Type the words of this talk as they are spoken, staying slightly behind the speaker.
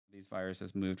These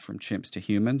viruses moved from chimps to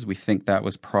humans. We think that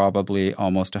was probably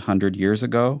almost 100 years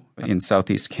ago in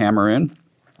southeast Cameroon.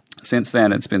 Since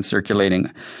then, it's been circulating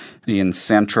in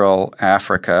Central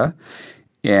Africa,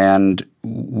 and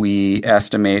we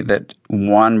estimate that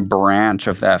one branch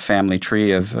of that family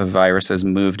tree of viruses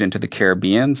moved into the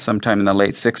Caribbean sometime in the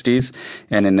late 60s.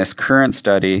 And in this current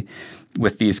study,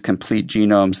 with these complete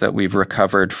genomes that we've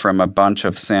recovered from a bunch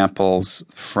of samples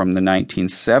from the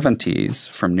 1970s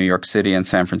from New York City and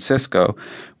San Francisco,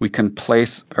 we can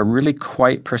place a really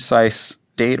quite precise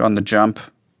date on the jump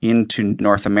into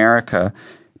North America,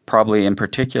 probably in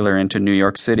particular into New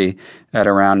York City at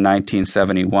around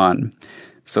 1971.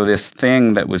 So this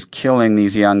thing that was killing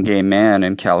these young gay men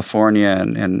in California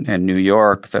and New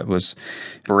York that was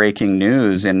breaking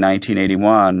news in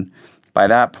 1981, by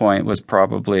that point was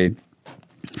probably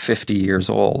 50 years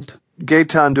old.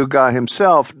 Gaetan Dugas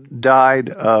himself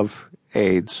died of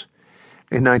AIDS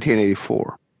in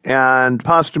 1984 and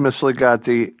posthumously got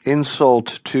the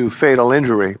insult to fatal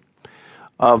injury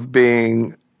of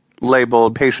being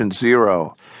labeled patient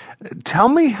zero. Tell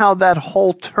me how that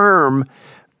whole term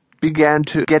began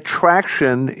to get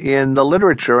traction in the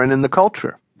literature and in the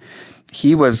culture.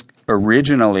 He was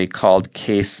originally called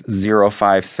Case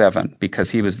 057 because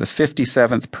he was the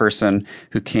 57th person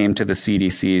who came to the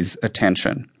CDC's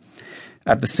attention.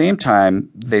 At the same time,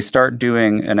 they start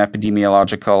doing an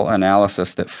epidemiological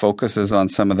analysis that focuses on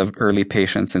some of the early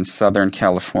patients in Southern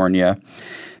California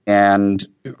and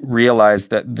realize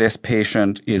that this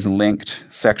patient is linked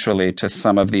sexually to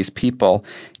some of these people.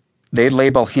 They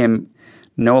label him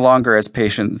no longer as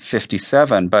patient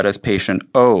 57, but as patient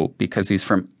O, because he's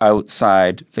from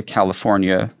outside the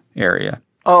California area.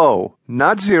 O,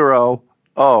 not zero,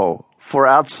 O, for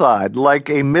outside, like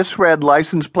a misread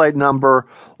license plate number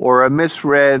or a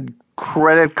misread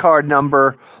credit card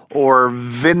number or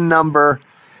VIN number.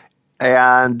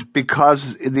 And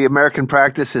because the American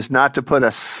practice is not to put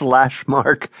a slash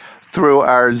mark through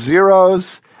our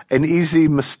zeros, an easy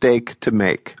mistake to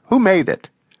make. Who made it?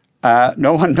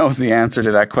 No one knows the answer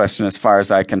to that question as far as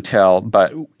I can tell,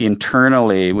 but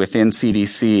internally within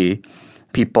CDC,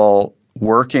 people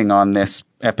working on this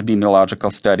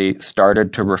epidemiological study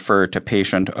started to refer to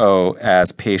patient O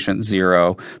as patient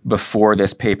zero before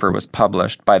this paper was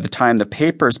published. By the time the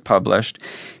paper's published,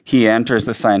 he enters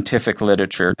the scientific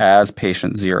literature as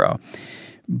patient zero.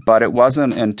 But it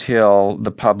wasn't until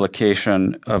the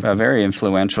publication of a very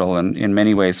influential and in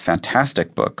many ways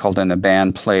fantastic book called And the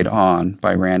Band Played On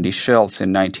by Randy Shilts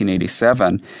in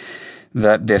 1987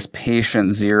 that this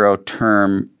patient zero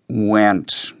term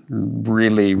went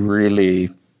really, really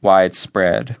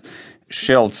widespread.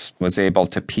 Shilts was able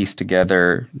to piece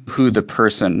together who the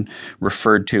person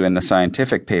referred to in the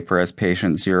scientific paper as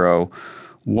patient zero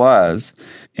was,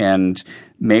 and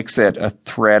makes it a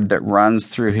thread that runs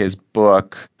through his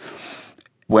book.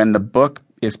 When the book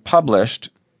is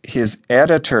published, his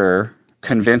editor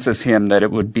convinces him that it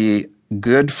would be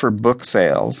good for book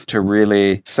sales to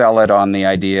really sell it on the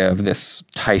idea of this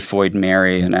Typhoid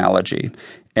Mary analogy.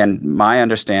 And my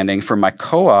understanding from my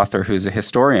co-author, who's a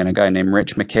historian, a guy named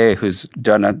Rich McKay, who's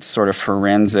done a sort of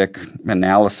forensic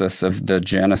analysis of the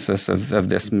genesis of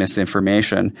this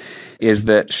misinformation, is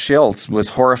that Shilts was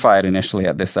horrified initially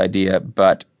at this idea,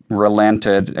 but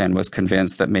relented and was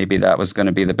convinced that maybe that was going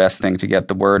to be the best thing to get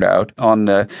the word out. On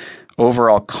the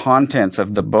overall contents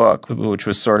of the book, which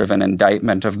was sort of an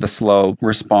indictment of the slow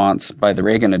response by the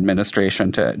Reagan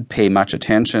administration to pay much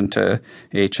attention to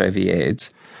HIV/AIDS.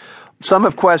 Some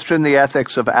have questioned the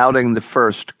ethics of outing the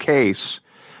first case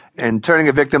and turning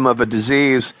a victim of a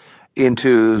disease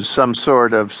into some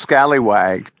sort of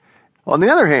scallywag. On the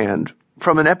other hand,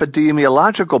 from an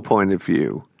epidemiological point of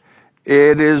view,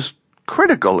 it is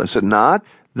critical, is it not,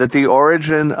 that the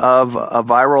origin of a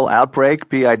viral outbreak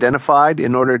be identified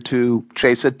in order to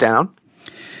chase it down?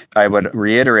 I would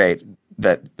reiterate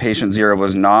that patient zero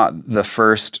was not the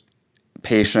first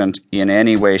patient in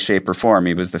any way, shape, or form.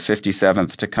 He was the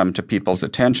 57th to come to people's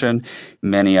attention.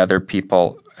 Many other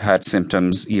people had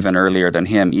symptoms even earlier than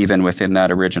him, even within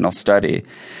that original study.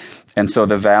 And so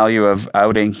the value of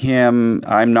outing him,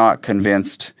 I'm not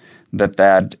convinced that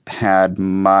that had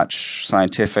much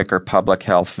scientific or public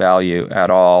health value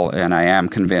at all. And I am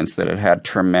convinced that it had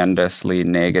tremendously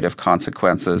negative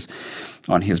consequences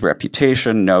on his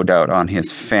reputation, no doubt on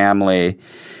his family.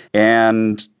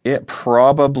 And it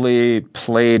probably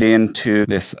played into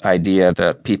this idea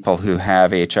that people who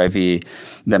have HIV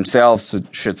themselves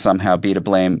should somehow be to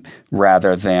blame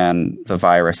rather than the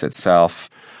virus itself.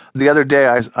 The other day,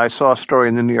 I saw a story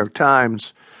in the New York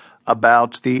Times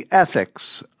about the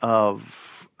ethics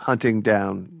of hunting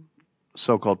down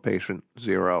so-called patient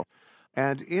zero.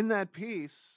 And in that piece,